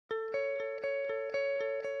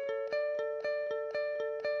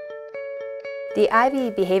The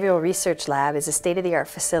Ivey Behavioral Research Lab is a state-of-the-art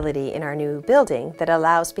facility in our new building that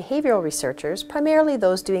allows behavioral researchers, primarily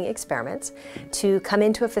those doing experiments, to come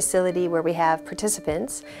into a facility where we have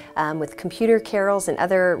participants with computer carrels and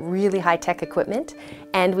other really high-tech equipment,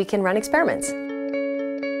 and we can run experiments.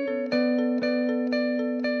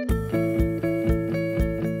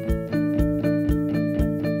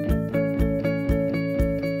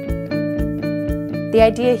 The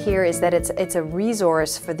idea here is that it's a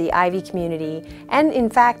resource for the Ivey community and, in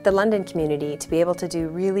fact, the London community to be able to do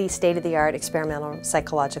really state-of-the-art experimental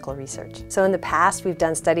psychological research. So in the past, we've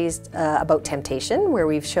done studies about temptation, where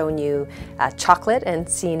we've shown you chocolate and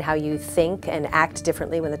seen how you think and act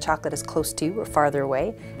differently when the chocolate is close to or farther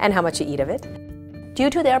away, and how much you eat of it. Due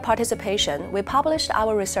to their participation, we published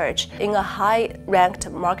our research in a high-ranked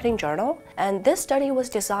marketing journal, and this study was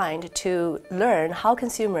designed to learn how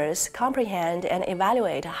consumers comprehend and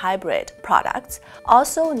evaluate hybrid products,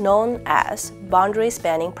 also known as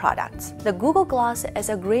boundary-spanning products. The Google Glass is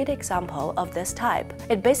a great example of this type.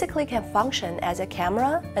 It basically can function as a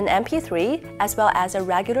camera, an MP3, as well as a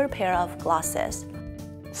regular pair of glasses.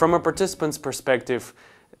 From a participant's perspective,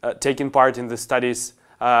 taking part in the studies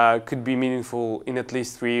could be meaningful in at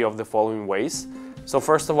least 3 of the following ways. So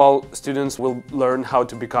first of all, students will learn how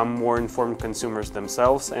to become more informed consumers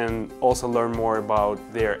themselves and also learn more about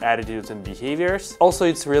their attitudes and behaviors. Also,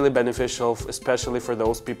 it's really beneficial, especially for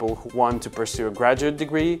those people who want to pursue a graduate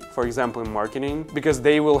degree, for example in marketing, because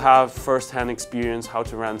they will have first-hand experience how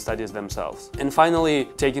to run studies themselves. And finally,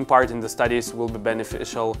 taking part in the studies will be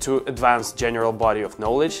beneficial to advance general body of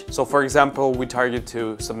knowledge. So for example, we target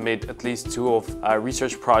to submit at least 2 of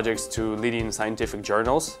research projects to leading scientific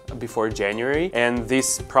journals before January. And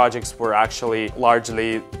these projects were actually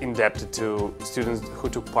largely indebted to students who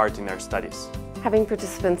took part in our studies. Having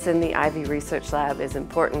participants in the Ivey Research Lab is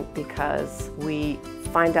important because we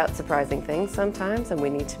find out surprising things sometimes, and we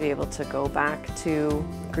need to be able to go back to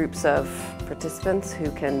groups of participants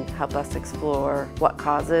who can help us explore what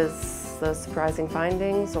causes those surprising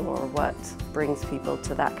findings or what brings people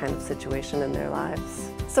to that kind of situation in their lives.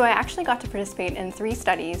 So I actually got to participate in 3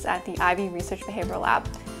 studies at the Ivey Research Behavioural Lab,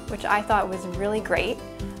 which I thought was really great.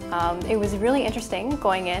 It was really interesting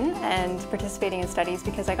going in and participating in studies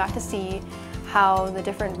because I got to see how the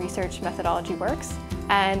different research methodology works.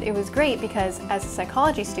 And it was great because as a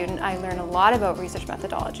psychology student, I learned a lot about research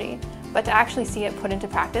methodology, but to actually see it put into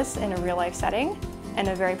practice in a real-life setting in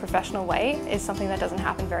a very professional way is something that doesn't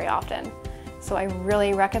happen very often. So I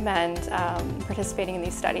really recommend participating in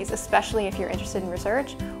these studies, especially if you're interested in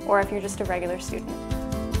research or if you're just a regular student.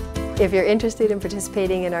 If you're interested in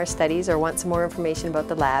participating in our studies or want some more information about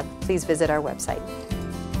the lab, please visit our website.